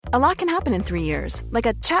A lot can happen in 3 years, like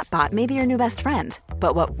a chatbot may be your new best friend.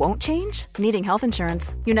 But what won't change? Needing health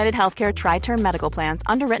insurance. United Healthcare Tri-Term Medical Plans,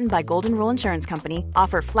 underwritten by Golden Rule Insurance Company,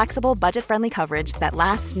 offer flexible, budget-friendly coverage that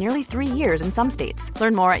lasts nearly 3 years in some states.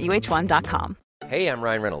 Learn more at uh1.com. Hey, I'm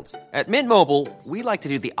Ryan Reynolds. At Mint Mobile, we like to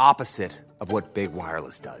do the opposite of what Big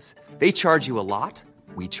Wireless does. They charge you a lot,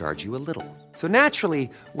 we charge you a little. So naturally,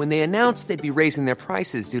 when they announced they'd be raising their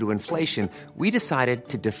prices due to inflation, we decided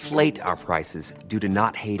to deflate our prices due to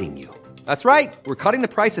not hating you. That's right. We're cutting the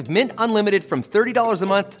price of Mint Unlimited from $30 a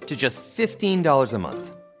month to just $15 a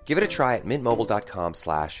month. Give it a try at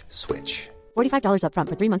mintmobile.com/switch. $45 up front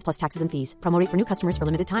for 3 months plus taxes and fees. Promo rate for new customers for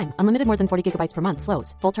limited time. Unlimited more than 40 gigabytes per month.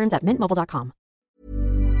 Slows full terms at mintmobile.com.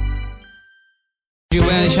 Do you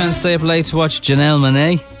any chance stay up late to watch Janelle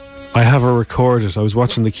Monáe? I have her recorded. I was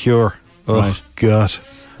watching The Cure. Oh, Right. God.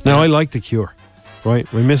 Now, I like The Cure, right?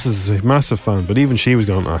 My missus is a massive fan, but even she was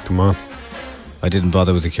going, come on. I didn't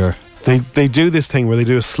bother with The Cure. They do this thing where they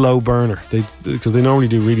do a slow burner. Because they normally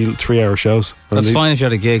do really 3-hour shows. And That's fine if you're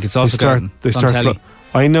at a gig. It's also they start slow.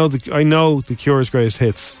 I know The Cure's greatest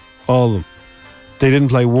hits, all of them. They didn't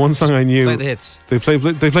play one song I knew. Play the hits. They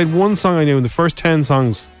played one song I knew in the first 10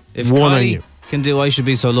 songs. If one I Kylie knew. can do I Should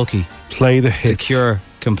Be So Lucky, Play the hits. The Cure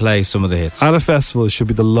can play some of the hits. At a festival, it should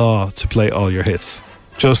be the law to play all your hits.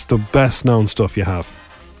 Just the best known stuff you have.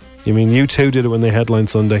 You mean U2 did it when they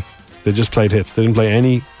headlined Sunday? They just played hits. They didn't play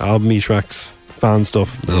any album tracks, fan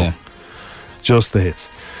stuff. No. Yeah. Just the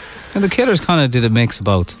hits. And the Killers kind of did a mix of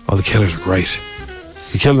both. Oh, the Killers were great.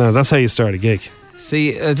 The Killers, now that's how you start a gig.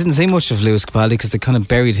 See, I didn't see much of Lewis Capaldi because they kind of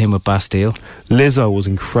buried him with Bastille. Lizzo was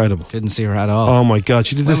incredible. Didn't see her at all. Oh my God,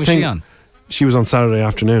 she did When this was thing. she on? She was on Saturday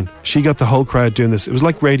afternoon. She got the whole crowd doing this. It was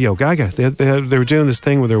like Radio Gaga. They were doing this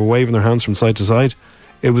thing where they were waving their hands from side to side.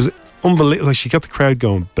 It was unbelievable. Like, she got the crowd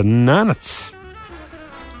going bananas.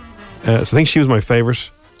 So I think she was my favourite.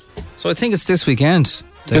 So I think it's this weekend.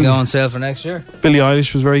 They go on sale for next year. Billie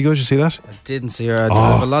Eilish was very good. You see that? I didn't see her. I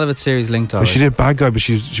have a lot of it series linked on. She did Bad Guy, but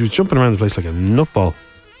she was jumping around the place like a nutball.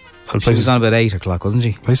 And She was on about 8 o'clock, wasn't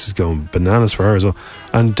she? Place is going bananas for her as well.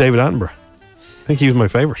 And David Attenborough. I think he was my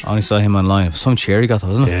favourite. I only saw him online. It was some cheer he got,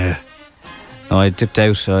 wasn't it? Yeah. No, I dipped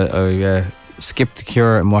out. I skipped The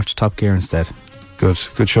Cure and watched Top Gear instead.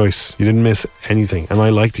 Good choice. You didn't miss anything. And I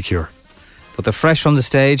like The Cure. But they're fresh from the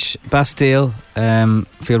stage. Bastille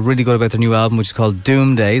feel really good about their new album, which is called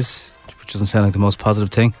Doom Days, which doesn't sound like the most positive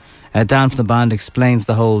thing. Dan from the band explains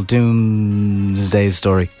the whole Doomsday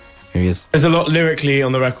story. Here he is. There's a lot lyrically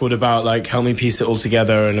on the record about like help me piece it all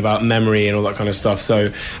together and about memory and all that kind of stuff.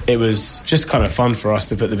 So it was just kind of fun for us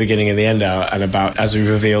to put the beginning and the end out, and about as we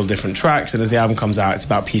reveal different tracks and as the album comes out, it's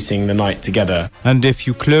about piecing the night together. And if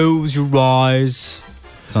you close your eyes.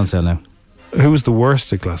 It's on sale now. Who was the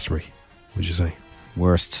worst at Glastonbury, would you say?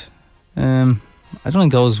 Worst. I don't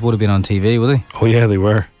think those would have been on TV, would they? Oh yeah, they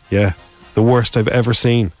were. Yeah, the worst I've ever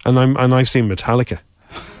seen, and I've seen Metallica.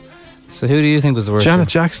 So who do you think was the worst? Janet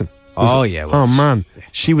Jackson. Oh yeah. Oh man,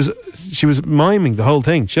 she was miming the whole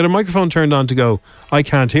thing. She had her microphone turned on to go, "I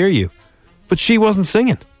can't hear you," but she wasn't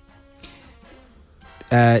singing.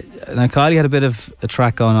 Now Kylie had a bit of a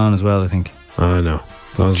track going on as well, I think. I know.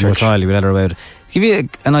 But sure, Kylie, we let her about it. To give you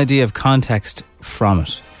an idea of context from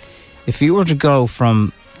it, if you were to go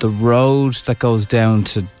from the road that goes down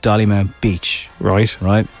to Dollymount Beach, right,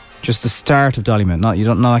 just the start of Dollymount,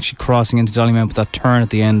 you're not actually crossing into Dollymount, but that turn at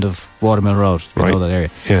the end of Watermill Road, you know that area.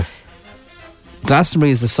 Yeah. Glastonbury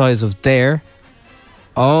is the size of there,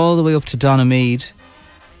 all the way up to Donamead,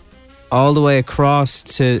 all the way across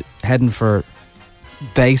to heading for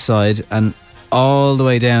Bayside, and all the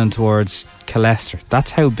way down towards Killester. That's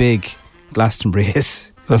how big Glastonbury is.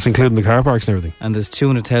 That's including the car parks and everything. And there's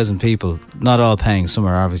 200,000 people, not all paying. Some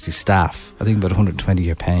are obviously staff. I think about 120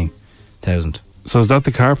 are paying 1,000. So is that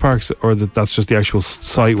the car parks, or that's just the actual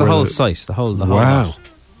site? It's the whole site. The whole wow. lot.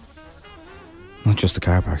 Not just the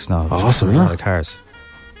car parks, no. Awesome, a lot of cars.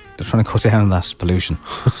 They're trying to cut down that pollution.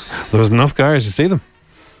 There was enough cars to see them.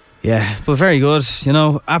 Yeah, but very good. You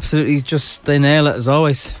know, absolutely just, they nail it as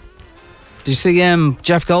always. Did you see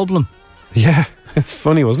Jeff Goldblum? Yeah, it's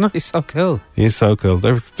funny, wasn't it? He's so cool. He's so cool.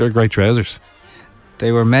 They're great trousers.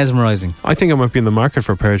 They were mesmerising. I think I might be in the market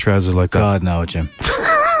for a pair of trousers like that. God, no, Jim.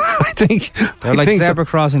 I think they're like zebra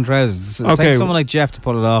crossing trousers. It takes someone like Jeff to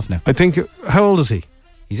pull it off now. I think. How old is he?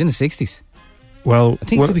 He's in his 60s. Well, I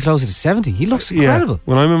think he could be closer to 70. He looks incredible. Yeah,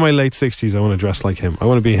 when I'm in my late 60s, I want to dress like him. I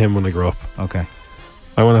want to be him when I grow up. Okay.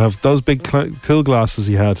 I want to have those big cool glasses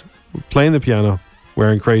he had, playing the piano,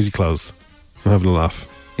 wearing crazy clothes, and having a laugh.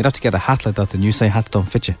 You'd have to get a hat like that, then you say hats don't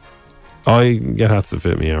fit you. I get hats that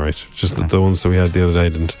fit me, alright. Just the ones that we had the other day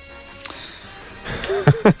didn't.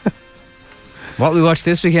 What we watched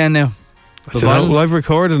this weekend now? Well, I've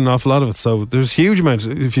recorded an awful lot of it, so there's a huge amount.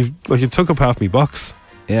 If you it took up half my box.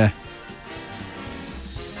 Yeah.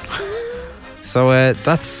 So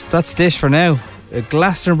that's dish for now. A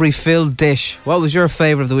Glastonbury filled dish. What was your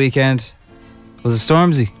favourite of the weekend? Was it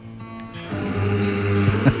Stormzy?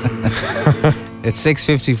 It's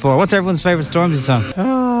 6:54. What's everyone's favourite Stormzy song?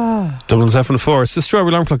 Dublin's F104. It's the Strawberry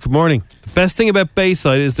Alarm Clock. Good morning. The best thing about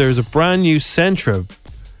Bayside is there's a brand new Centra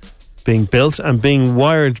being built and being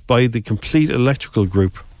wired by the Complete Electrical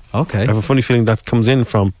Group. Okay. I have a funny feeling that comes in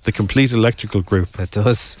from the Complete Electrical Group. It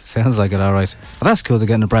does. Sounds like it, all right. Well, that's cool. They're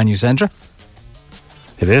getting a brand new Centra.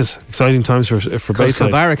 It is. Exciting times for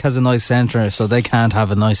Bayside. Kilbarrack has a nice Centra, so they can't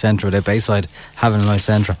have a nice Centra without Bayside having a nice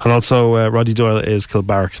Centra. And also, Roddy Doyle is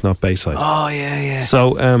Kilbarrack, not Bayside. Oh, yeah.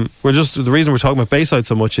 So, the reason we're talking about Bayside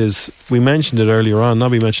so much is we mentioned it earlier on.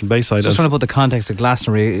 Nobby mentioned Bayside. Just trying to put the context of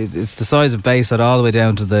Glastonbury. It's the size of Bayside all the way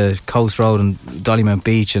down to the Coast Road and Dollymount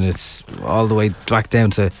Beach, and it's all the way back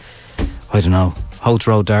down to, I don't know, Holts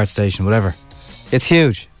Road Dart Station, whatever. It's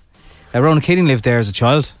huge. Ronan Keating lived there as a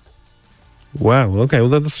child. Wow, okay, well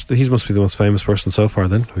he must be the most famous person so far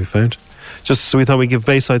then, we found. Just so we thought we'd give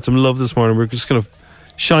Bayside some love this morning. We're just going to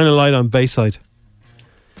shine a light on Bayside.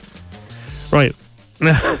 Right.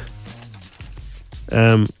 Let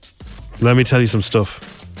me tell you some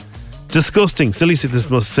stuff. Disgusting. This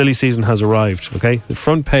most silly season has arrived, okay? The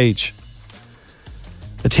front page.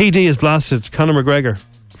 A TD has blasted Conor McGregor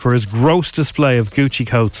for his gross display of Gucci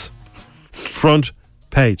coats. Front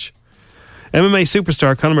page. MMA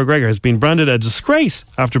superstar Conor McGregor has been branded a disgrace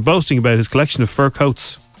after boasting about his collection of fur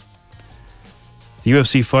coats. The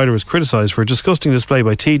UFC fighter was criticised for a disgusting display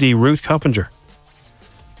by TD Ruth Coppinger,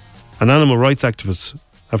 an animal rights activist,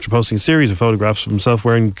 after posting a series of photographs of himself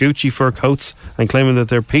wearing Gucci fur coats and claiming that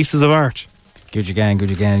they're pieces of art. Gucci gang,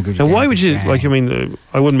 Gucci gang, Gucci gang. Now, why would you,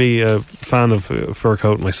 I wouldn't be a fan of a fur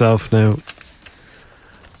coat myself now,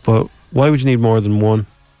 but why would you need more than one?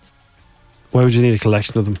 Why would you need a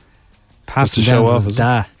collection of them? Just to show off,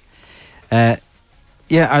 yeah,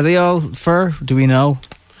 are they all fur? Do we know?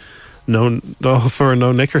 No fur,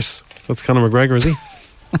 no knickers. That's Conor McGregor, is he?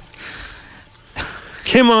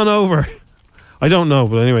 Come on over. I don't know,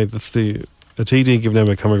 but anyway, that's a TD given out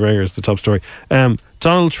by Conor McGregor is the top story.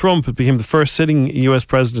 Donald Trump became the first sitting US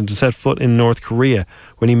president to set foot in North Korea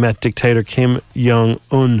when he met dictator Kim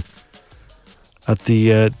Jong-un at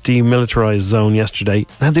the demilitarized zone yesterday.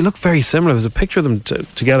 Now, they look very similar. There's a picture of them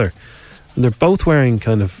together. And they're both wearing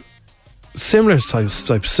kind of similar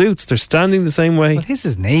type suits. They're standing the same way. Well, his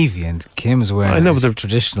is navy and Kim's wearing his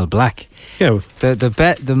traditional black. Yeah.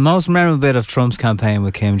 The most memorable bit of Trump's campaign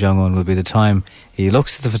with Kim Jong-un will be the time he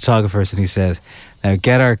looks at the photographers and he said, "Now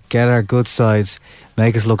get our good sides,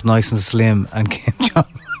 make us look nice and slim," and Kim Jong-un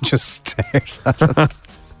just stares at him.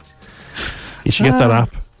 You should get that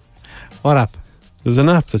app. What app? There's an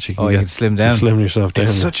app that you can get. You can slim down. To slim yourself down.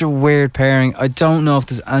 It's such a weird pairing. I don't know if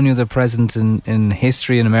there's any other president in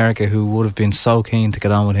history in America who would have been so keen to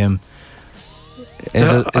get on with him.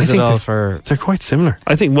 They're quite similar.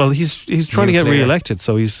 I think, well, he's trying to get re-elected,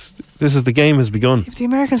 so this is the game has begun. Yeah, but the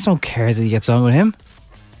Americans don't care that he gets on with him.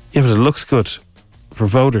 Yeah, but it looks good for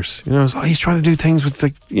voters. You know, he's trying to do things with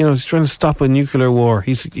he's trying to stop a nuclear war.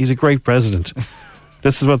 He's a great president.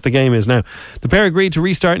 This is what the game is now. The pair agreed to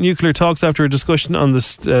restart nuclear talks after a discussion on the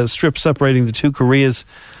strip separating the two Koreas.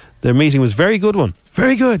 Their meeting was a very good one.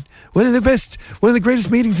 Very good. One of the greatest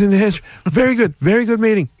meetings in the history. Very good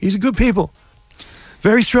meeting. He's a good people.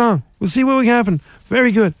 Very strong. We'll see what will happen.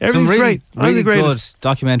 Very good. Everything's great. I'm the greatest. Good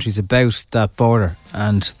documentaries about that border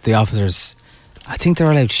and the officers. I think they're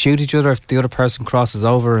allowed to shoot each other if the other person crosses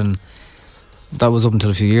over, and that was up until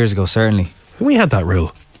a few years ago, certainly. We had that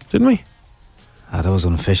rule, didn't we? That was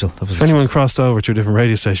unofficial. If anyone crossed over to a different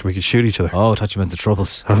radio station, we could shoot each other. Oh, I thought you meant the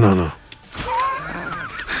Troubles. Oh, no.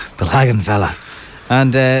 The Lagan fella.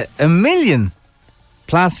 And 1 million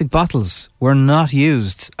plastic bottles were not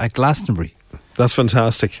used at Glastonbury. That's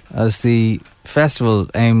fantastic. As the festival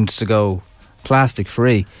aimed to go plastic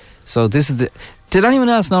free. So this is Did anyone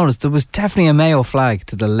else notice there was definitely a Mayo flag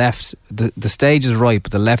to the left? The stage is right,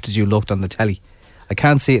 but the left as you looked on the telly. I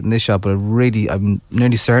can't see it in this shot, but I'm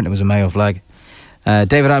nearly certain it was a Mayo flag.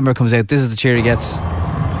 David Attenborough comes out. This is the cheer he gets.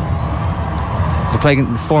 He's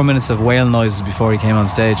playing 4 minutes of whale noises before he came on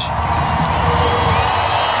stage.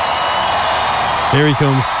 Here he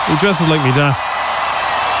comes. He dresses like me dad.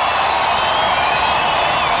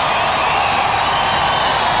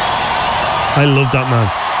 I love that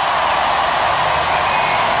man.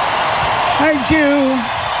 Thank you.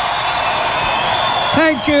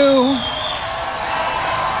 Thank you.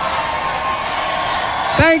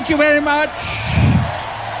 Thank you very much.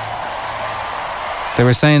 They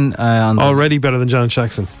were saying already better than Janet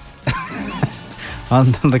Jackson.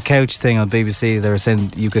 On the couch thing on BBC, they were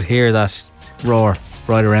saying you could hear that roar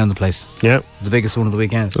right around the place. Yeah. The biggest one of the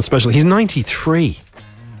weekend. Especially, he's 93.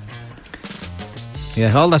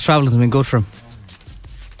 Yeah, all that travel has been good for him.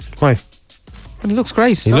 Why? But he looks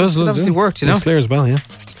great. He does. It obviously worked, you know. He's clear as well, yeah.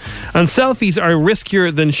 And selfies are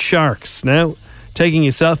riskier than sharks. Now, taking a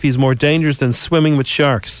selfie is more dangerous than swimming with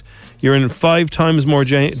sharks. You're in 5 times more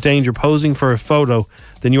danger posing for a photo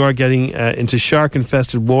than you are getting into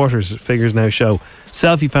shark-infested waters, figures now show.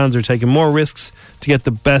 Selfie fans are taking more risks to get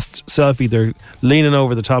the best selfie. They're leaning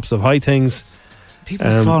over the tops of high things. People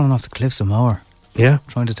are falling off the cliffs of Moher. Yeah.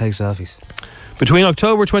 Trying to take selfies. Between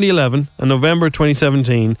October 2011 and November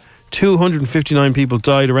 2017, 259 people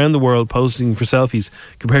died around the world posing for selfies,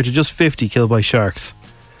 compared to just 50 killed by sharks.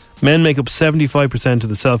 Men make up 75% of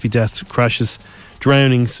the selfie deaths, crashes,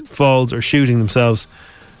 drownings, falls, or shooting themselves.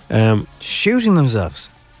 Shooting themselves?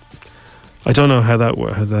 I don't know how that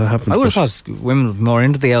happened. I would have thought women were more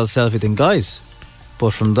into the old selfie than guys.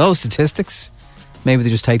 But from those statistics, maybe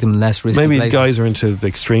they just take them in less risky maybe places. Guys are into the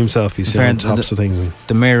extreme selfies, on tops of things.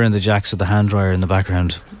 The mirror and the jacks with the hand dryer in the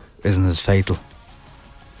background isn't as fatal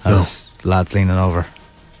as lads leaning over.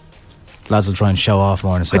 Lads will try and show off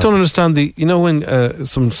more in a selfie. I don't understand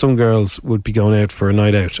when some girls would be going out for a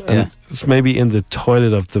night out, and it's maybe in the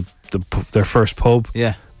toilet of their first pub.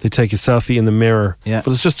 Yeah. They take a selfie in the mirror. Yeah.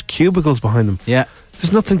 But it's just cubicles behind them. Yeah.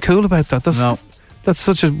 There's nothing cool about that. That's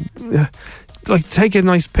such a take a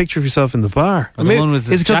nice picture of yourself in the bar. Or the one with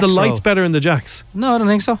the is it because the Jacks light's roll? better in the jacks? No, I don't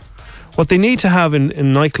think so. What they need to have in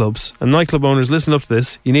nightclubs, and nightclub owners, listen up to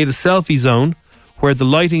this, you need a selfie zone where the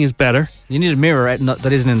lighting is better. You need a mirror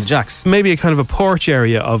that isn't in the jacks. Maybe a kind of a porch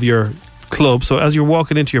area of your club. So as you're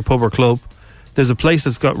walking into your pub or club, there's a place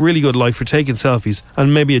that's got really good light for taking selfies,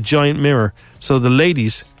 and maybe a giant mirror so the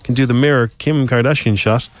ladies can do the mirror Kim Kardashian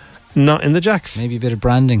shot, not in the jacks. Maybe a bit of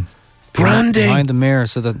branding. Branding behind the mirror,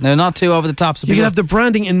 so that now not too over the top. So you could have the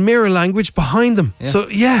branding in mirror language behind them. Yeah. So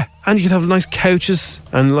and you could have nice couches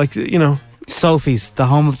and Sophie's, the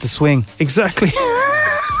home of the swing. Exactly.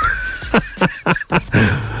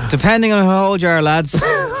 Depending on how old you are, lads,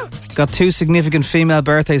 got 2 significant female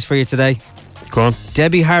birthdays for you today. Go on.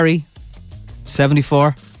 Debbie Harry,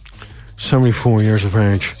 74. 74 years of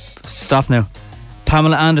age. Stop now.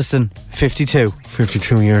 Pamela Anderson, 52.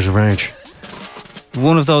 52 years of age.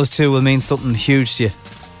 One of those two will mean something huge to you.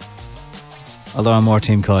 Although I'm more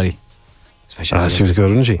Team Kylie. Especially she was good,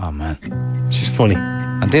 wasn't she? Oh, man. She's funny.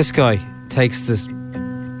 And this guy takes the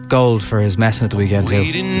gold for his messing at the weekend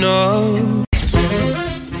too.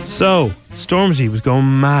 So, Stormzy was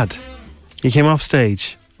going mad. He came off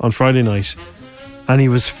stage on Friday night and he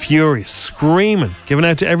was furious, screaming, giving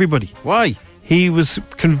out to everybody. Why? He was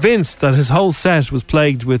convinced that his whole set was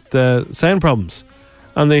plagued with sound problems.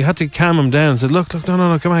 And they had to calm him down and said, look,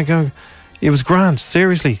 no, come on. It was grand,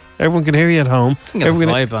 seriously. Everyone can hear you at home. Everyone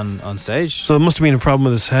can vibe on stage. So it must have been a problem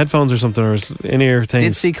with his headphones or something, or his in-ear things.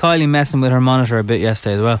 Did see Kylie messing with her monitor a bit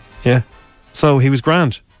yesterday as well. Yeah. So he was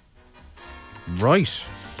grand. Right.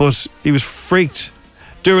 But he was freaked.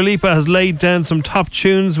 Dua Lipa has laid down some top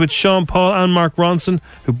tunes with Sean Paul and Mark Ronson,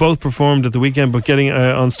 who both performed at the weekend, but getting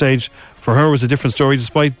on stage for her was a different story.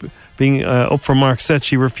 Despite being up for Mark's set,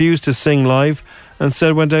 she refused to sing live and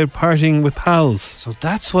said went out partying with pals. So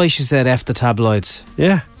that's why she said F the tabloids.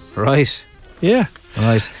 Yeah. Right. Yeah.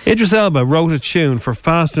 Right. Idris Elba wrote a tune for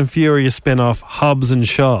Fast and Furious spin-off Hobbs and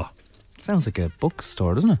Shaw. Sounds like a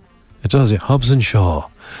bookstore, doesn't it? It does, yeah. Hobbs and Shaw.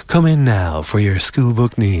 Come in now for your school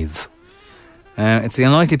book needs. It's the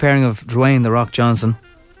unlikely pairing of Dwayne "The Rock" Johnson,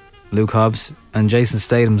 Luke Hobbs, and Jason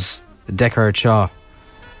Statham's Deckard Shaw.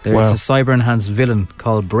 There's a cyber-enhanced villain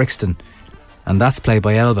called Brixton, and that's played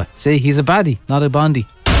by Elba. See, he's a baddie, not a Bondy.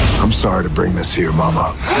 I'm sorry to bring this here,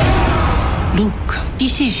 Mama. Luke,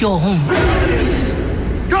 this is your home.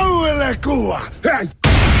 Go in that cooler. Hey.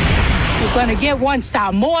 You're gonna get one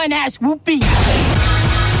Samoan-ass whoopee.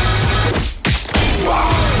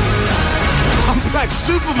 I'm like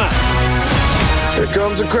Superman. Here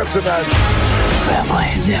comes a kryptonite. Family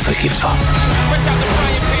never gives up. Push out the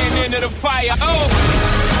frying pan into the fire. Oh!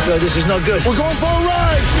 No, this is not good. We're going for a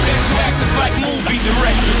ride. There's actors like movie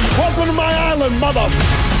directors. Welcome to my island, mother.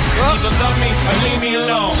 Either love me or leave me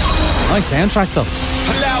alone. Nice soundtrack though.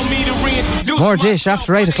 Allow me to reintroduce More dish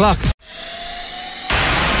after 8 o'clock.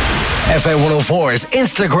 FM 104's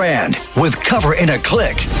Instagram with Cover in a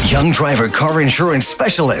Click. Young driver car insurance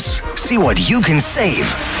specialists. See what you can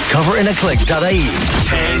save. Coverinaclick.ie.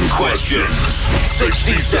 10 questions,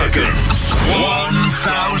 60 seconds,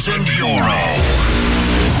 €1,000.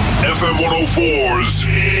 FM 104's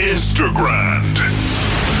Instagram.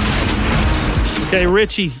 Okay,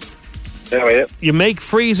 Richie. How are you? You make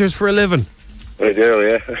freezers for a living. I do,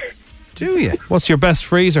 yeah. Do you? What's your best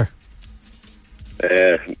freezer?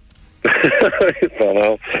 I don't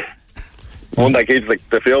know. One that keeps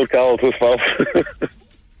the field cold, I suppose.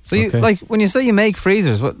 So you like when you say you make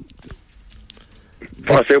freezers, what?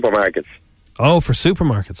 For supermarkets. Oh, for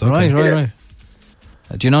supermarkets. Okay. Right.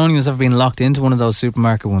 Do you know anyone who's ever been locked into one of those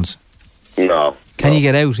supermarket ones? No. Can you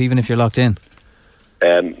get out even if you're locked in?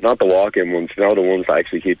 Not the walk-in ones. You know, the ones that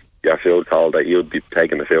actually keep your food cold that you'd be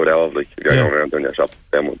taking the food out of, like if you're going around doing your shop.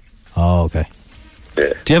 Them ones. Oh, okay.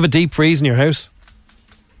 Yeah. Do you have a deep freeze in your house?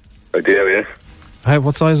 I do, yeah.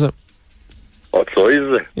 What size is it? What size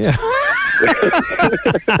is it? Yeah.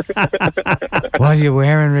 What are you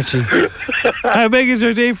wearing, Richie? How big is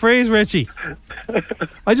your deep freeze, Richie?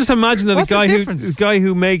 I just imagine that a guy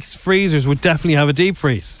who makes freezers would definitely have a deep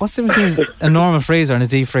freeze. What's the difference between a normal freezer and a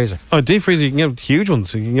deep freezer? Oh, a deep freezer, you can get huge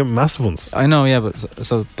ones, you can get massive ones. I know, yeah, but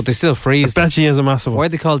they still freeze. I bet she has a massive one. Why are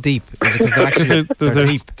they called deep? Is it because they're actually they're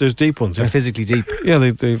deep? There's deep ones. They're physically deep. Yeah,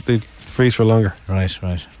 they freeze for longer. Right.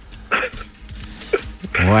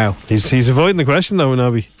 Wow. He's avoiding the question though,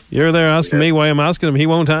 Nobby. You're there asking me why I'm asking him. He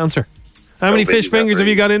won't answer. How many fish fingers have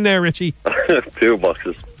you got in there, Richie? 2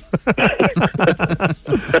 boxes.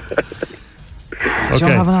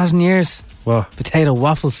 John, I haven't had in years. What? Potato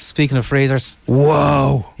waffles, speaking of freezers.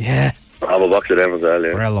 Whoa. Yeah. I have a box of them as well,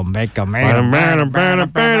 yeah.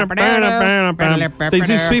 They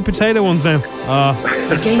do sweet potato ones now.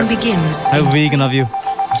 The game begins. How vegan of you.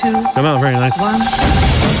 2. Come on, very nice. 1.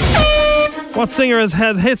 What singer has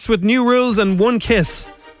had hits with New Rules and One Kiss?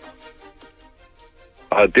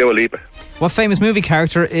 Dua Lipa. What famous movie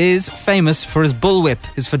character is famous for his bullwhip,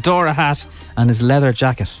 his fedora hat, and his leather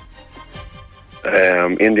jacket?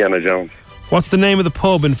 Indiana Jones. What's the name of the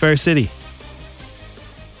pub in Fair City?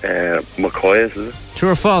 McCoy's, is it? True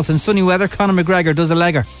or false? In sunny weather, Conor McGregor does a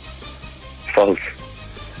legger. False.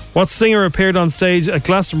 What singer appeared on stage at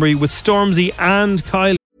Glastonbury with Stormzy and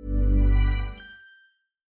Kylie?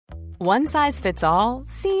 One size fits all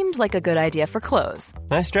seemed like a good idea for clothes.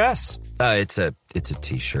 Nice dress. It's a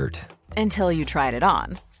t-shirt. Until you tried it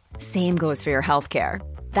on. Same goes for your healthcare.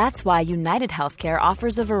 That's why United Healthcare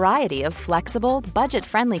offers a variety of flexible,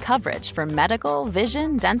 budget-friendly coverage for medical,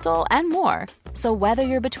 vision, dental, and more. So whether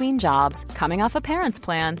you're between jobs, coming off a parent's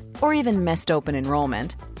plan, or even missed open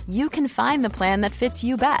enrollment, you can find the plan that fits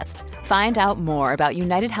you best. Find out more about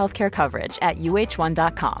United Healthcare coverage at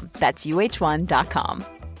uh1.com. That's uh1.com.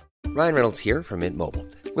 Ryan Reynolds here from Mint Mobile.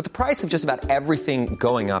 With the price of just about everything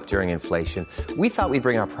going up during inflation, we thought we'd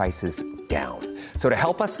bring our prices down. So to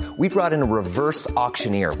help us, we brought in a reverse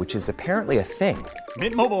auctioneer, which is apparently a thing.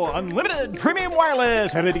 Mint Mobile Unlimited Premium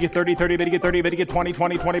Wireless. How to get 30, 30, how to get 30, how to get 20,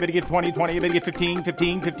 20, 20, how to get 20, 20, how to get 15,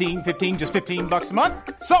 15, 15, 15, just $15 a month?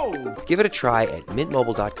 Sold! Give it a try at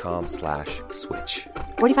mintmobile.com/switch.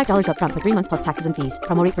 $45 up front for 3 months plus taxes and fees.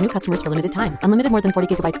 Promo rate for new customers for limited time. Unlimited more than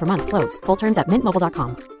 40 gigabytes per month. Slows full terms at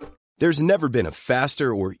mintmobile.com. There's never been a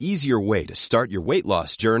faster or easier way to start your weight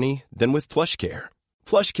loss journey than with PlushCare.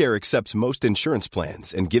 PlushCare accepts most insurance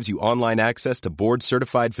plans and gives you online access to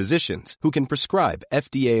board-certified physicians who can prescribe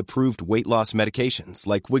FDA-approved weight loss medications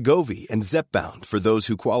like Wegovy and Zepbound for those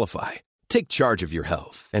who qualify. Take charge of your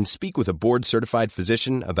health and speak with a board-certified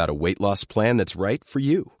physician about a weight loss plan that's right for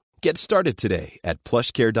you. Get started today at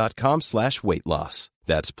plushcare.com/weightloss.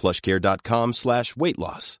 That's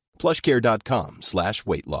plushcare.com/weightloss.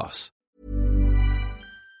 plushcare.com/weightloss.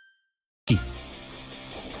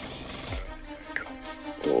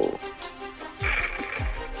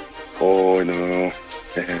 Oh, no.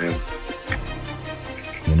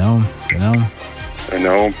 You know. I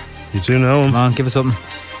know. You do know him. Come on, give us something.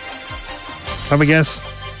 Have a guess.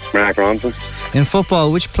 Mark Ronson. In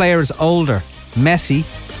football, which player is older, Messi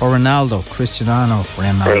or Ronaldo? Cristiano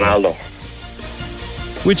Ronaldo.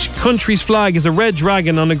 Which country's flag is a red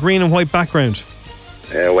dragon on a green and white background?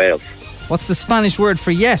 Wales. What's the Spanish word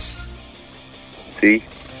for yes? Sí.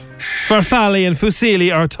 Farfalle and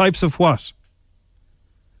fusilli are types of what?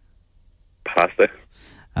 Pasta.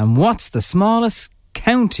 And what's the smallest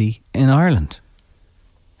county in Ireland?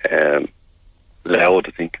 Louth,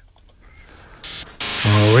 I think.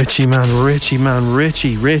 Oh, Richie.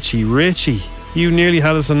 You nearly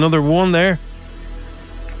had us another one there.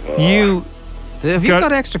 Have you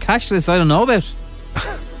got extra cash for this I don't know about?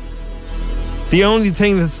 The only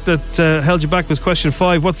thing that held you back was question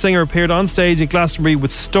 5. What singer appeared on stage at Glastonbury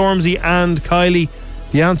with Stormzy and Kylie?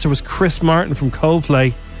 The answer was Chris Martin from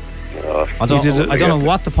Coldplay. I don't know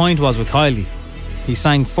what the point was with Kylie. He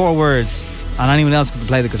sang 4 words and anyone else could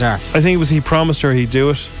play the guitar. I think it was he promised her he'd do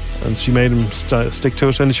it and she made him stick to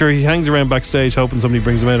it. And sure, he hangs around backstage hoping somebody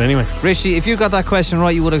brings him out anyway. Richie, if you got that question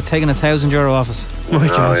right, you would have taken €1,000 off us. Oh my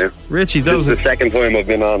God. Yeah. Richie, that was the second time I've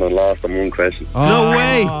been on and lost on one question. No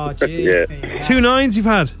way. Yeah. 2 9s you've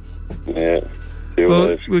had. Yeah.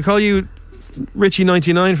 Well, we'll call you Richie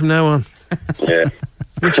 99 from now on. Yeah.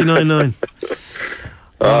 Richie 99.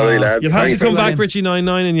 All right, lads. You'll have to come back, Richie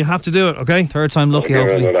 99, and you have to do it, okay? Third time lucky, Okay,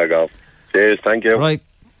 hopefully. well, I go. Cheers, thank you. Right,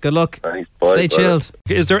 good luck. Thanks. Bye. Stay chilled.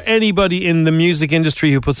 Is there anybody in the music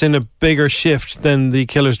industry who puts in a bigger shift than the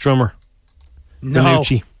Killers drummer? No.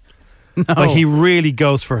 Benucci? No. Like, he really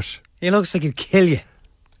goes for it. He looks like he'd kill you.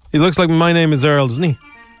 He looks like My Name is Earl, doesn't he?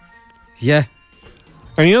 Yeah.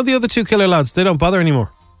 And you know the other 2 Killer lads, they don't bother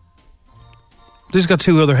anymore. They just got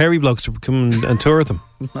 2 other hairy blokes to come and tour with them.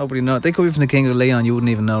 Nobody knows. They could be from the King of Leon, you wouldn't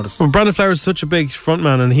even notice. Well, Brandon Flowers is such a big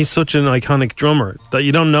frontman and he's such an iconic drummer that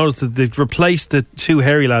you don't notice that they've replaced the 2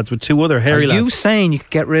 hairy lads with 2 other hairy lads. Are you saying you could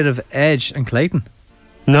get rid of Edge and Clayton?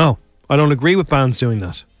 No, I don't agree with bands doing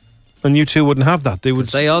that. And you 2 wouldn't have that. They would.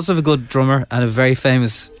 They also have a good drummer and a very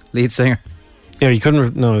famous lead singer. Yeah, you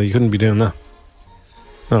couldn't be doing that.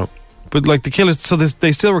 No. But like the Killers, so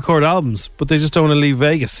they still record albums, but they just don't want to leave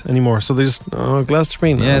Vegas anymore. So they just,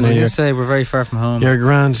 Glastonbury. Yeah, they just say we're very far from home. You're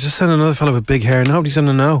grand. Just send another fellow with big hair. Nobody's going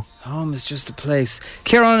to know. Home is just a place.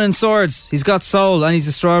 Kieran and Swords. He's got soul and he's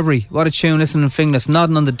a strawberry. What a tune, listening to Finglas.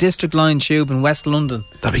 Nodding on the District Line tube in West London.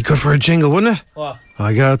 That'd be good for a jingle, wouldn't it? What?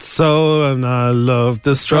 I got soul and I love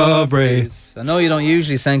the strawberries. I know you don't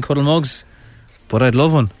usually send cuddle mugs, but I'd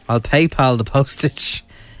love one. I'll PayPal the postage.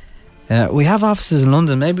 We have offices in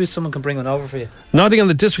London. Maybe someone can bring one over for you. Nodding on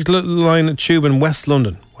the District Line tube in West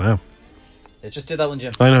London. Wow. Yeah, just did that one,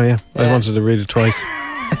 Jim. I know, yeah. I wanted to read it twice.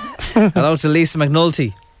 Hello to Lisa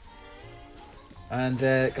McNulty. And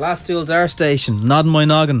Glassstool Dare Station. Nodding my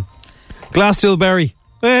noggin. Glassstool Berry.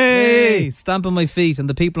 Hey! Stamping my feet. And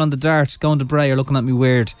the people on the Dart going to Bray are looking at me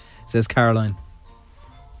weird, says Caroline.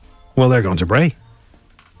 Well, they're going to Bray.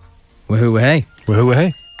 Woohoo, hey. Woohoo,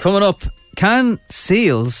 hey. Coming up, can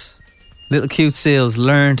seals, little cute seals,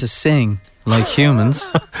 learn to sing like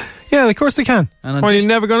humans? Yeah, of course they can. And or you're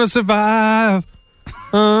never going to survive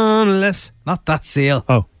unless... Not that seal.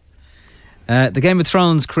 Oh. The Game of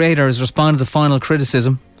Thrones creator has responded to final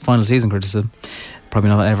season criticism. Probably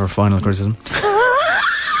not ever final criticism.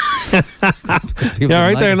 Yeah,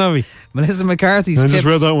 right there, Nobby. Melissa McCarthy's I tips just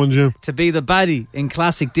read that one, Jim. to be the baddie in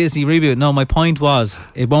classic Disney reboot. No, my point was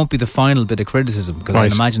it won't be the final bit of criticism because I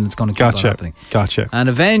imagine it's going to keep on happening. Gotcha. An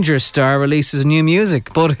Avengers star releases new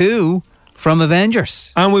music, but who from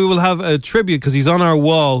Avengers? And we will have a tribute because he's on our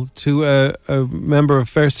wall to a member of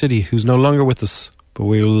Fair City who's no longer with us. But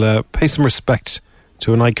we will pay some respect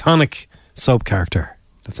to an iconic soap character.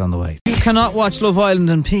 That's on the way. You cannot watch Love Island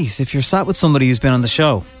in peace if you're sat with somebody who's been on the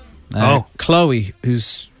show. Chloe,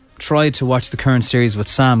 who's tried to watch the current series with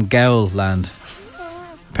Sam Gowland.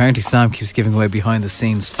 Apparently Sam keeps giving away behind the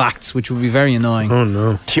scenes facts, which would be very annoying. Oh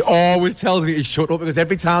no. She always tells me to shut up because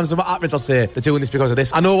every time something happens I say they're doing this because of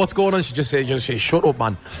this. I know what's going on. She just says shut up,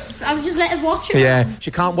 man. I'll just let us watch it. Yeah,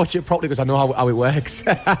 she can't watch it properly because I know how it works.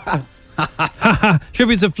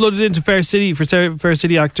 Tributes have flooded into Fair City for Fair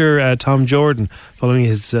City actor Tom Jordan following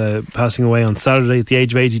his passing away on Saturday at the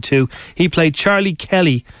age of 82. He played Charlie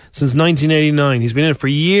Kelly since 1989. He's been in it for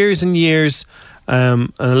years and years,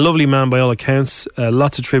 and a lovely man by all accounts.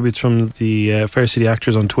 Lots of tributes from the Fair City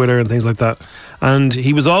actors on Twitter and things like that. And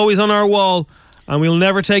he was always on our wall, and we'll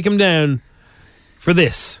never take him down for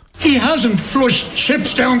this. He hasn't flushed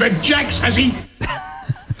chips down the jacks, has he?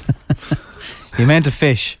 He meant a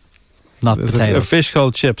fish. Not There's potatoes. a fish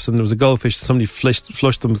called Chips, and there was a goldfish. Somebody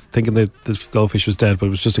flushed them thinking that this goldfish was dead, but it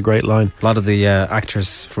was just a great line. A lot of the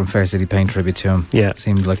actors from Fair City paying tribute to him. Yeah.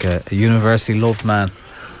 Seemed like a universally loved man.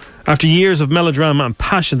 After years of melodrama and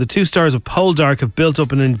passion, the 2 stars of Poldark have built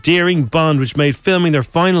up an endearing bond which made filming their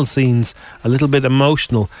final scenes a little bit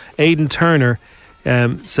emotional. Aidan Turner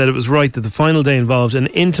said it was right that the final day involved an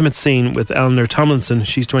intimate scene with Eleanor Tomlinson.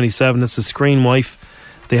 She's 27, that's the screen wife.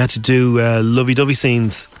 They had to do lovey-dovey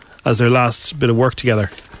scenes as their last bit of work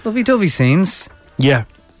together. Lovey-dovey scenes? Yeah.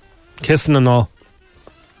 Kissing and all.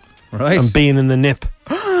 Right. And being in the nip.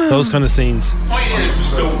 Those kind of scenes. Point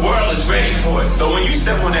is, the world is ready for it. So when you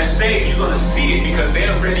step on that stage, you're going to see it because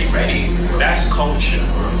they're already ready. That's culture.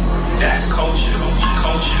 That's culture.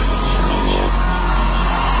 Culture.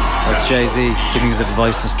 That's Jay-Z giving his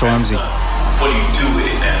advice to Stormzy. What do you do with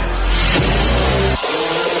it now?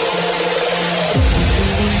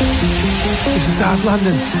 This is South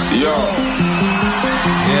London. Yo.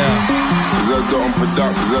 Yeah. Zedon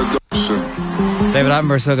production. David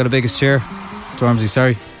Attenborough still got the biggest cheer. Stormzy,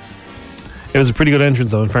 sorry. It was a pretty good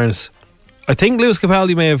entrance though, in fairness. I think Lewis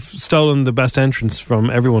Capaldi may have stolen the best entrance from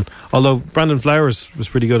everyone, although Brandon Flowers was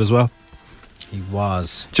pretty good as well. He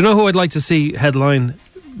was. Do you know who I'd like to see headline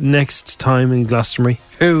next time in Glastonbury?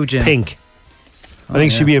 Who, Jim? Pink. I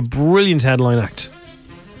think she'd be a brilliant headline act.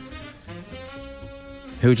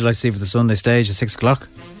 Who would you like to see for the Sunday stage at 6 o'clock?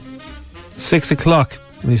 6 o'clock.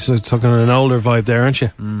 You're sort of talking an older vibe there, aren't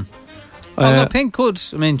you? Although Pink could.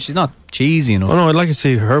 I mean, she's not cheesy enough. Oh no, I'd like to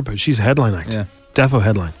see her, but she's a headline act. Yeah. Defo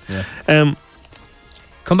headline. Yeah.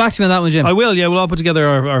 Come back to me on that one, Jim. I will, yeah. We'll all put together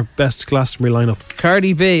our best Glastonbury lineup.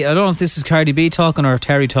 Cardi B. I don't know if this is Cardi B talking or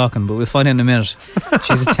Terry talking, but we'll find out in a minute.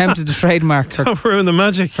 She's attempted to trademark her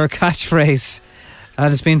catchphrase,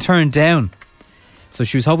 and it's been turned down. So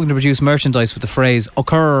she was hoping to produce merchandise with the phrase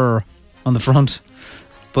 "occur" on the front,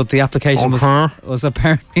 but the application was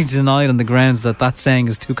apparently denied on the grounds that saying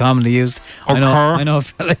is too commonly used. I know a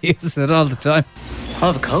fella uses it all the time.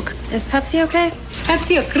 I'll have a Coke. Is Pepsi okay? Is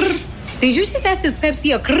Pepsi a grrr? Did you just ask if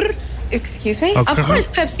Pepsi a grrr? Excuse me? Of course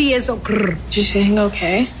Pepsi is a grrr. You're saying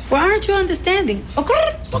okay? Why aren't you understanding? A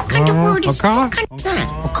grrr? What kind of word is what kind of that?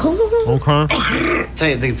 Okay. Tell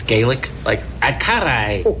you, I think it's Gaelic. Like,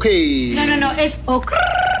 akarai. Okay. No. It's a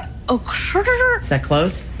grrr. A grrr. Is that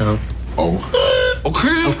close? No. Oh.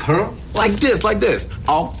 Okay. Like this.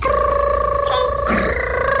 Oh.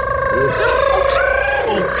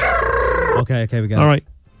 Okay, we got it. All right.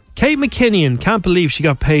 Kate McKinnon can't believe she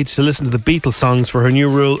got paid to listen to the Beatles songs for her new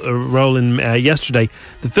role in Yesterday,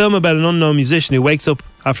 the film about an unknown musician who wakes up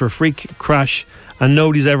after a freak crash and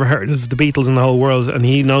nobody's ever heard of the Beatles in the whole world, and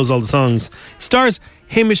he knows all the songs. It stars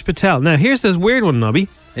Hamish Patel. Now, here's this weird one, Nobby.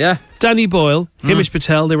 Yeah. Danny Boyle, Hamish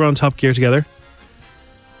Patel, they were on Top Gear together.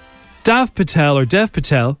 Dev Patel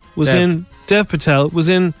was in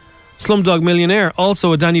Slumdog Millionaire,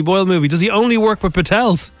 also a Danny Boyle movie. Does he only work with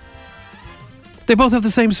Patels? They both have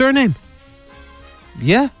the same surname.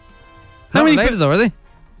 Yeah. How many related though, are they?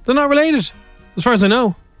 They're not related, as far as I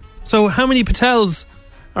know. So how many Patels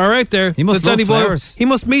are out there? He must love flowers. He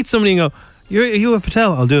must meet somebody and go, You're a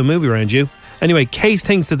Patel, I'll do a movie around you. Anyway, Kate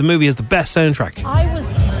thinks that the movie has the best soundtrack. I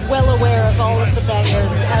was well aware of all of the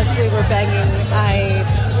bangers as we were banging.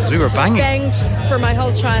 Banged for my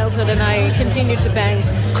whole childhood, and I continued to bang.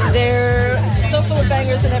 They're so full of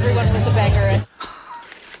bangers, and everyone was a banger.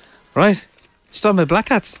 Right. She's talking about Black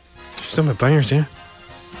Hats. She's talking about bangers, yeah.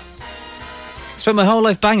 Spent my whole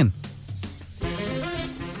life banging. Do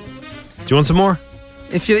you want some more?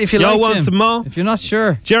 If you Y'all like, want Jim. some more? If you're not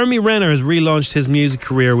sure. Jeremy Renner has relaunched his music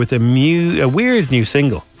career with a weird new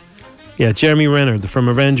single. Yeah, Jeremy Renner from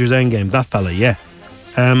Avengers Endgame. That fella, yeah.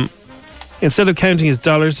 Instead of counting his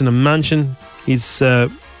dollars in a mansion, he's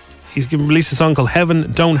released a song called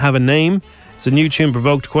Heaven Don't Have a Name. It's a new tune,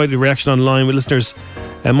 provoked quite a reaction online with listeners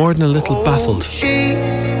more than a little baffled. She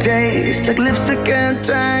tastes like lipstick and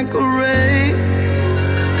Tanqueray.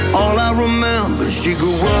 All I remember, she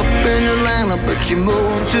grew up in Atlanta, but she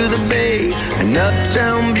moved to the Bay. An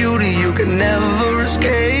uptown beauty you can never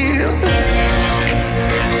escape.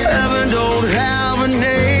 Heaven don't have a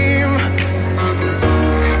name.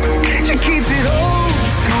 She keeps it old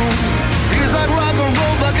school. Feels like rock and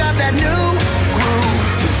roll, but got that new groove.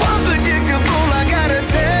 So unpredictable, I gotta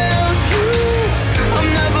tell you,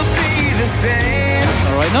 I'll never be the same.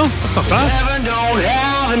 That's all right, no? That's not bad. Heaven don't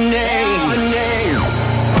have a name.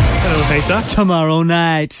 I don't hate that. Tomorrow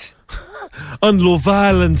night. On Love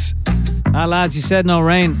Island. Lads, you said no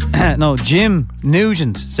rain. No, Jim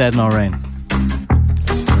Nugent said no rain.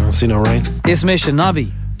 I don't see no rain. This mission,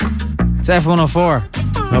 Nobby. It's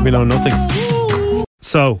F104. Nobby know nothing.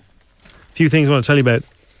 So, a few things I want to tell you about.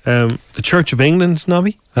 The Church of England,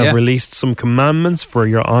 Nobby, have released some commandments for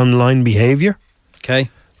your online behaviour. Okay.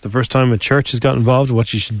 The first time a church has got involved,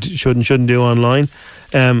 what you should and shouldn't do online.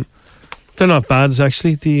 They're not bad,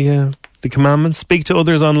 actually, the commandments. Speak to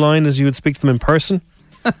others online as you would speak to them in person.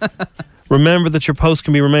 Remember that your posts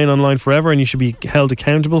can remain online forever and you should be held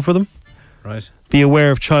accountable for them. Right. Be aware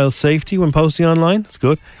of child safety when posting online. That's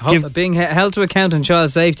good. Being held to account and child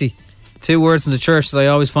safety. 2 words from the church that I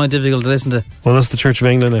always find difficult to listen to. Well, that's the Church of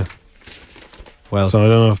England now. Well, so I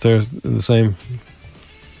don't know if they're the same.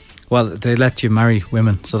 Well, they let you marry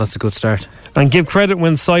women, so that's a good start. And give credit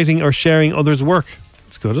when citing or sharing others' work.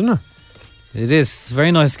 It's good, isn't it? It is. It's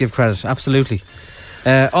very nice to give credit. Absolutely.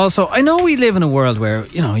 Also, I know we live in a world where,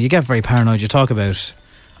 you get very paranoid. You talk about,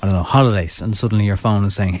 I don't know, holidays, and suddenly your phone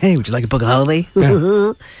is saying, hey, would you like to book a holiday?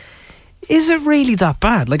 Yeah. Is it really that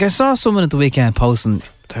bad? Like, I saw someone at the weekend posting,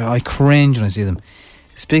 I cringe when I see them.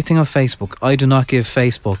 Speaking of Facebook, I do not give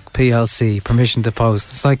Facebook PLC permission to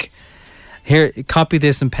post. It's like, Here, copy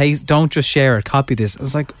this and paste. Don't just share it. Copy this. I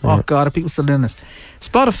was like, oh God, are people still doing this?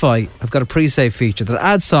 Spotify have got a pre-save feature that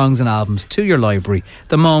adds songs and albums to your library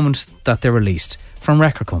the moment that they're released from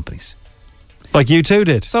record companies. Like U2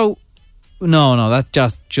 did? So, no, that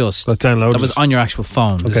just downloaded. That was on your actual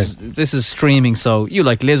phone. Okay. This is streaming, so you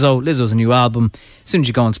like Lizzo's a new album. As soon as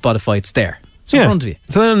you go on Spotify, it's there. It's in front of you.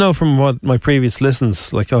 So then I know from what my previous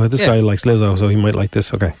listens, like, oh, this guy likes Lizzo, so he might like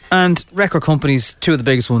this. Okay. And record companies, two of the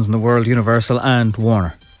biggest ones in the world, Universal and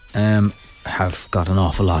Warner, have got an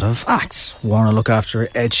awful lot of acts. Warner look after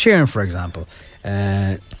Ed Sheeran, for example.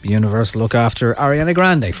 Universal look after Ariana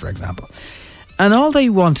Grande, for example. And all they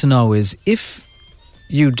want to know is if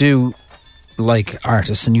you do like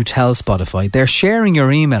artists and you tell Spotify, they're sharing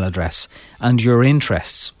your email address and your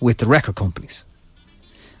interests with the record companies.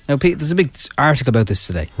 Now, Pete, there's a big article about this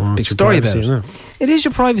today. Big story about it. It is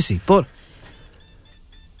your privacy, but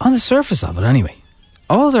on the surface of it anyway,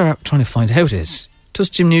 all they're trying to find out is, does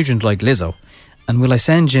Jim Nugent like Lizzo? And will I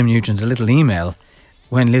send Jim Nugent a little email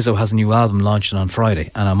when Lizzo has a new album launching on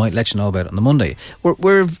Friday, and I might let you know about it on the Monday.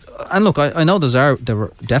 And look, I know there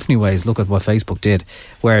were definitely ways, look at what Facebook did,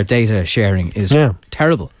 where data sharing is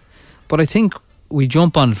terrible. But I think we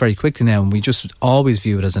jump on it very quickly now, and we just always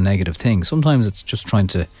view it as a negative thing. Sometimes it's just trying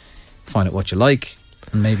to find out what you like,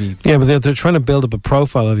 and maybe... Yeah, but they're trying to build up a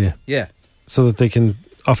profile of you. Yeah. So that they can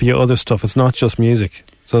offer you other stuff. It's not just music.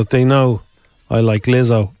 So that they know I like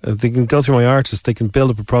Lizzo. If they can go through my artists, they can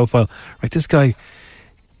build up a profile. Right, this guy...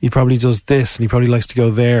 he probably does this and he probably likes to go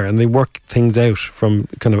there, and they work things out from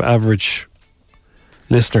kind of average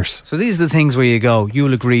listeners. So these are the things where you go,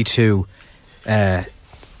 you'll agree to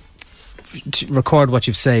record what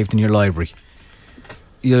you've saved in your library.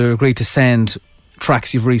 You'll agree to send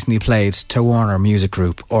tracks you've recently played to Warner Music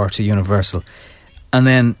Group or to Universal. And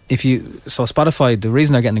then so Spotify, the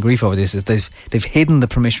reason they're getting a grief over this is they've hidden the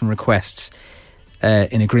permission requests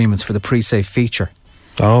in agreements for the pre-save feature.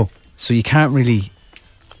 Oh. So you can't really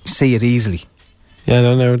see it easily. Yeah, I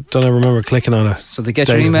don't ever remember clicking on it. So they get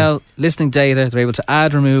your email, listening data. They're able to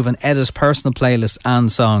add, remove, and edit personal playlists and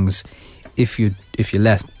songs if you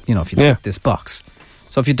tick this box.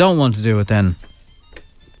 So if you don't want to do it, then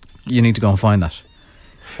you need to go and find that.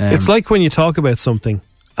 It's like when you talk about something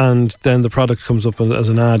and then the product comes up as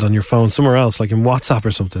an ad on your phone somewhere else, like in WhatsApp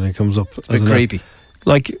or something. It comes up. It's a bit creepy.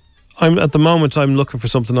 Like I'm looking for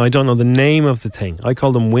something. I don't know the name of the thing. I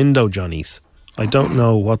call them window johnnies. I don't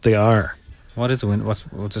know what they are. What is a window?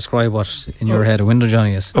 Describe what in your head a window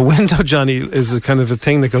johnny is. A window johnny is a kind of a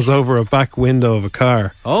thing that goes over a back window of a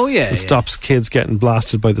car. Oh yeah, and stops kids getting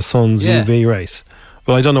blasted by the sun's UV rays.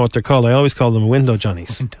 But I don't know what they're called. I always call them window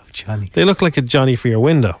johnnies. Window johnnies. They look like a johnny for your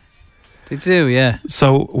window. They do, yeah.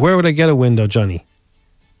 So where would I get a window johnny?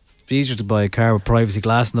 It'd be easier to buy a car with privacy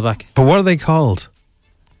glass in the back. But what are they called?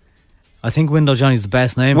 I think Window Johnny's the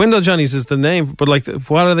best name. Window Johnny's is the name, but like,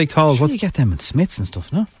 what are they called? You get them in Smiths and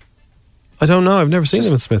stuff, no? I don't know. I've never seen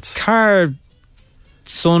them in Smiths. Car,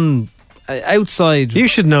 sun, outside. You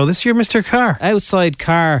should know this. You're Mr. Car. Outside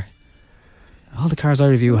car. All the cars I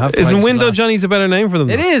review have. Isn't Window Johnny's a better name for them?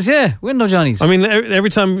 It is, yeah. Window Johnny's. I mean, every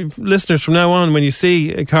time listeners from now on, when you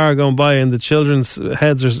see a car going by and the children's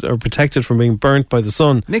heads are protected from being burnt by the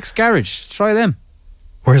sun. Nick's Garage. Try them.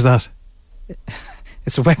 Where's that?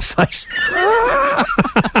 It's a website.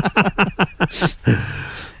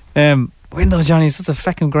 Window Johnnies, that's a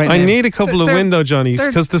fucking great name. I need a couple of Window Johnnies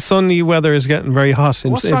because the sunny weather is getting very hot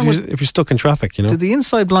if you're stuck in traffic, you know. Do the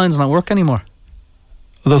inside blinds not work anymore?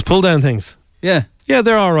 Those pull down things? Yeah. Yeah,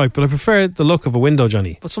 they're alright, but I prefer the look of a Window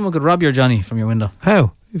Johnny. But someone could rob your Johnny from your window.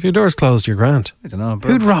 How? If your door's closed, you're grand. I don't know.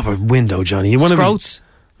 Who'd rob a Window Johnny? Scroats.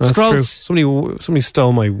 That's Scroats. True. Somebody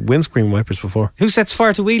stole my windscreen wipers before. Who sets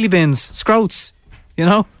fire to wheelie bins? Scroats. You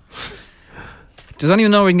know? Does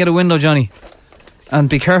anyone know where you can get a Window Johnny? And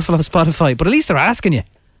be careful of Spotify. But at least they're asking you.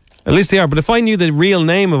 At least they are. But if I knew the real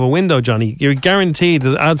name of a Window Johnny, you're guaranteed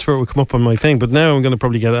that ads for it would come up on my thing. But now I'm going to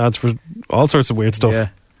probably get ads for all sorts of weird stuff. Yeah.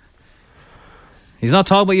 He's not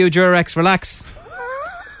talking about you, Durex. Relax.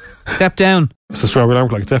 Step down. It's a strawberry alarm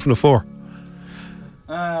clock. It's F104.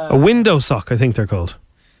 A window sock, I think they're called.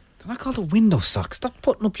 They're not called a window sock. Stop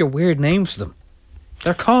putting up your weird names for them.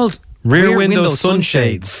 They're called rear window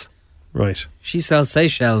sunshades. Right. She sells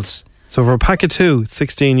Seychelles. So for a pack of two, it's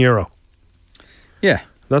 €16. Yeah.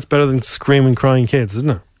 That's better than screaming, crying kids, isn't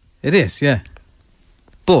it? It is, yeah.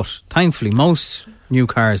 But, thankfully, most new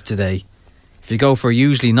cars today, if you go for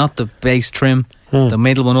usually not the base trim, the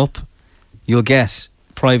middle one up, you'll get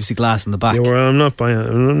privacy glass in the back. Yeah, well, I'm not buying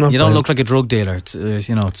it. You don't look like a drug dealer. It's,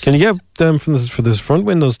 can you get them for the front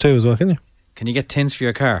windows too as well, can you? Can you get tints for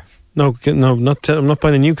your car? No, I'm not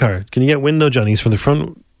buying a new car. Can you get Window Johnnies for the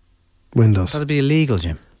front windows? That'd be illegal,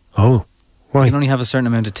 Jim. Oh, why? You can only have a certain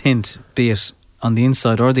amount of tint, be it on the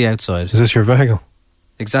inside or the outside. Is this your vehicle?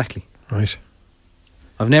 Exactly. Right.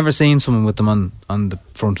 I've never seen someone with them on the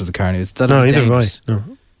front of the car. Is that No, either dangerous? have I.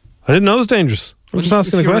 No. I didn't know it was dangerous. I'm just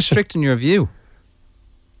asking a If you're question. restricting your view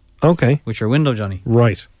Okay. with your window, Johnny.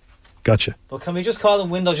 Right. Gotcha. Well, can we just call them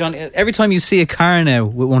window, Johnny? Every time you see a car now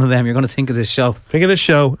with one of them, you're going to think of this show. Think of this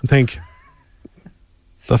show and think,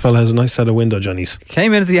 that fella has a nice set of window Johnnies.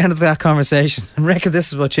 Came in at the end of that conversation and reckon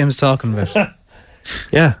this is what Jim's talking about.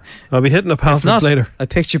 Yeah. I'll be hitting up If Halfords not, later. I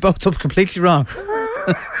picked you both up completely wrong.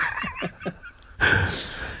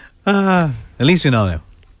 At least we know now.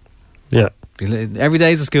 Yeah. Every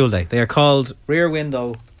day is a school day. They are called rear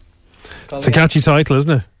window. It's a catchy title,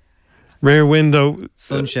 isn't it? Rear window.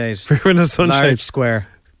 Sunshade. Rear window sunshade. Large square.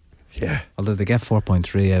 Yeah. Although they get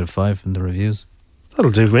 4.3 out of 5 in the reviews.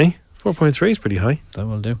 That'll do me. 4.3 is pretty high. That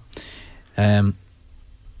will do.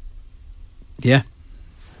 Yeah.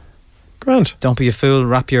 Grand. Don't be a fool.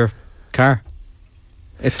 Wrap your car.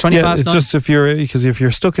 It's 20 past it's 9. just if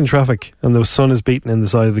you're stuck in traffic and the sun is beating in the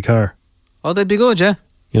side of the car. Oh, they'd be good, yeah.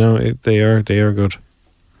 You know, they are good.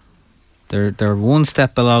 They're one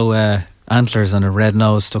step below antlers and a red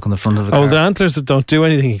nose stuck on the front of a car. Oh, the antlers that don't do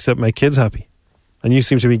anything except make kids happy. And you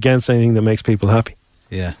seem to be against anything that makes people happy.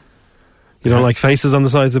 Yeah. You don't like faces on the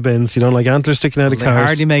sides of bins. You don't like antlers sticking out of They cars.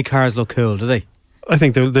 hardly make cars look cool, do they? I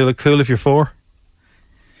think they look cool if you're 4.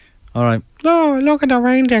 All right. No, look at the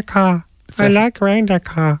reindeer car. I like reindeer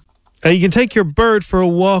car. You can take your bird for a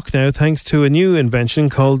walk now thanks to a new invention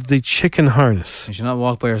called the chicken harness. You should not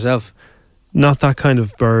walk by yourself. Not that kind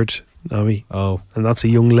of bird, Nobby. Oh. And that's a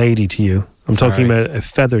young lady to you. I'm talking about a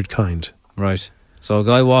feathered kind. Right. So a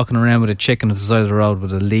guy walking around with a chicken at the side of the road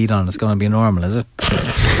with a lead on, it's going to be normal, is it?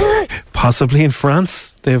 Possibly in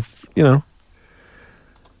France. They have, Yeah,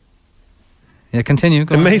 continue.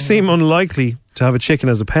 It may seem unlikely to have a chicken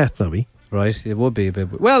as a pet, Nobby. Right, it would be a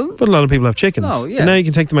bit. Well, but a lot of people have chickens. No, yeah. And now you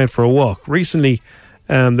can take them out for a walk. Recently,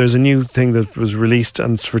 there's a new thing that was released,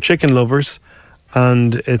 and it's for chicken lovers,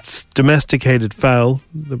 and it's domesticated fowl.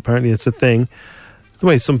 Apparently, it's a thing. The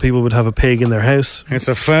way some people would have a pig in their house. It's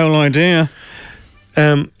a foul idea.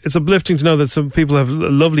 It's uplifting to know that some people have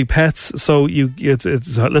lovely pets. So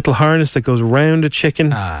it's a little harness that goes around a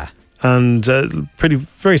chicken, and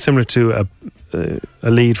very similar to a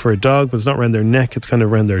lead for a dog, but it's not around their neck. It's kind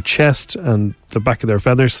of around their chest and the back of their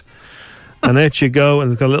feathers. And out you go, and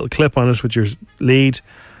it's got a little clip on it with your lead.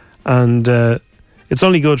 And it's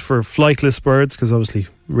only good for flightless birds, because obviously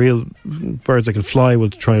real birds that can fly will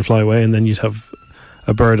try and fly away, and then you'd have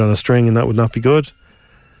a bird on a string, and that would not be good.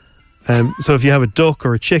 So if you have a duck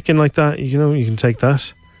or a chicken like that, you can take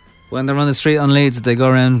that. When they're on the street on leads, they go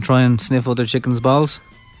around and try and sniff other chickens' balls?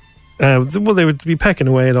 Well, they would be pecking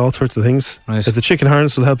away at all sorts of things. Right. The chicken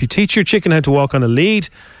harness will help you teach your chicken how to walk on a lead,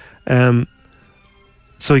 so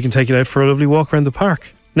you can take it out for a lovely walk around the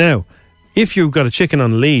park. Now, if you've got a chicken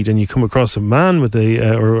on a lead and you come across a man with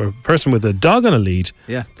or a person with a dog on a lead,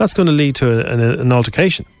 that's going to lead to an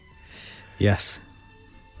altercation. Yes.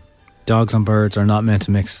 Dogs and birds are not meant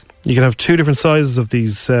to mix. You can have 2 different sizes of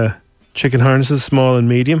these chicken harnesses, small and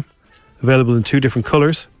medium, available in 2 different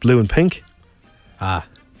colours, blue and pink.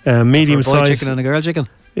 Medium for a boy size chicken and a girl chicken.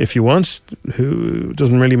 If you want, who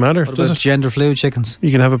doesn't really matter. What does about it? gender fluid chickens? You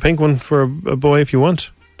can have a pink one for a boy if you want.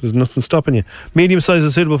 There's nothing stopping you. Medium size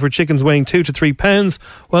is suitable for chickens weighing 2 to 3 pounds,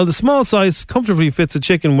 while the small size comfortably fits a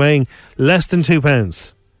chicken weighing less than 2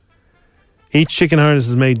 pounds. Each chicken harness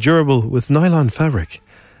is made durable with nylon fabric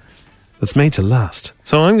that's made to last.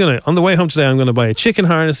 So on the way home today, I'm going to buy a chicken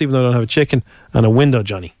harness, even though I don't have a chicken, and a window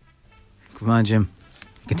Johnny. Come on, Jim.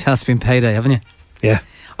 You can tell it's been payday, haven't you? Yeah.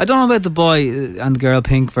 I don't know about the boy and the girl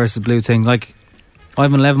pink versus blue thing. Like, I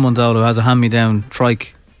have an 11-month-old who has a hand-me-down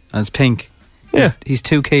trike, and it's pink. Yeah. He's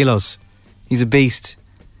 2 kilos. He's a beast.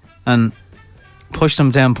 And pushed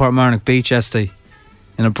him down Portmarnock Beach yesterday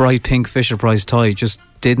in a bright pink Fisher-Price tie just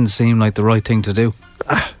didn't seem like the right thing to do.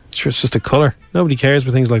 Sure, it's just a colour. Nobody cares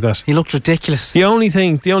for things like that. He looked ridiculous. The only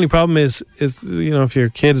problem is if your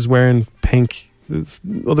kid is wearing pink,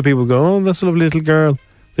 other people go, oh, that's a lovely little girl.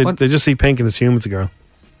 They just see pink and assume it's a girl.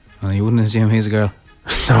 Well, you wouldn't assume he's a girl.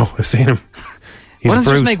 No, I've seen him. Why don't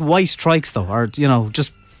you just make white trikes though, or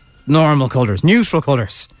just normal colours, neutral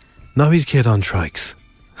colours? Nobby's kid on trikes.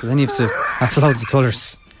 Because then you have to have loads of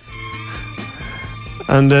colours.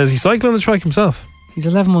 And is he cycling the trike himself? He's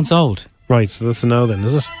 11 months old. Right, so that's a no then,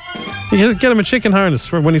 is it? You can get him a chicken harness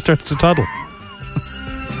for when he starts to toddle.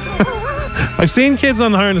 I've seen kids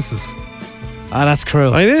on harnesses. Ah, that's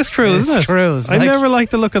cruel. It is cruel, isn't it? It's cruel. I never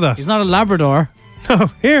liked the look of that. He's not a Labrador.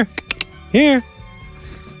 No, here.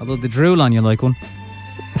 Although they drool on you like one.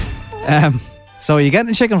 So are you getting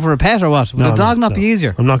a chicken for a pet or what? Would the dog not be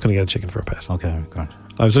easier? I'm not going to get a chicken for a pet. Okay, great.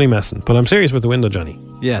 I was only messing, but I'm serious with the window, Johnny.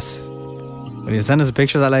 Yes. Will you send us a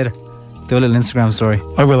picture of that later? Do a little Instagram story.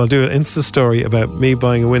 I will. I'll do an Insta story about me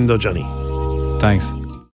buying a window, Johnny. Thanks.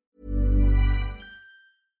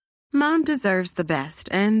 Mom deserves the best,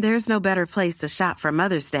 and there's no better place to shop for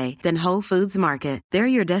Mother's Day than Whole Foods Market. They're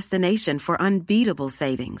your destination for unbeatable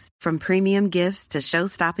savings, from premium gifts to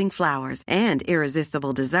show-stopping flowers and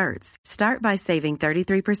irresistible desserts. Start by saving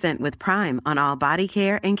 33% with Prime on all body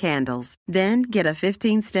care and candles. Then get a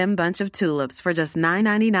 15-stem bunch of tulips for just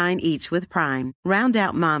 $9.99 each with Prime. Round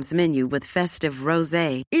out Mom's menu with festive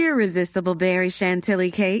rosé, irresistible berry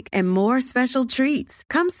chantilly cake, and more special treats.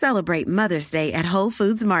 Come celebrate Mother's Day at Whole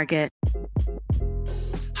Foods Market.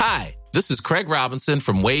 Hi, this is Craig Robinson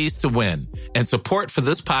from Ways to Win, and support for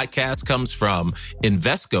this podcast comes from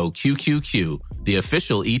Invesco QQQ, the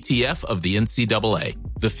official ETF of the NCAA.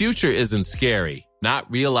 The future isn't scary. Not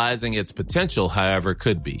realizing its potential, however,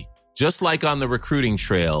 could be. Just like on the recruiting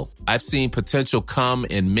trail, I've seen potential come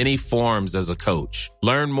in many forms as a coach.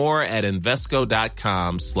 Learn more at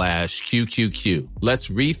Invesco.com/QQQ. Let's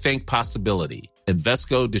rethink possibility.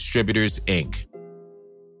 Invesco Distributors, Inc.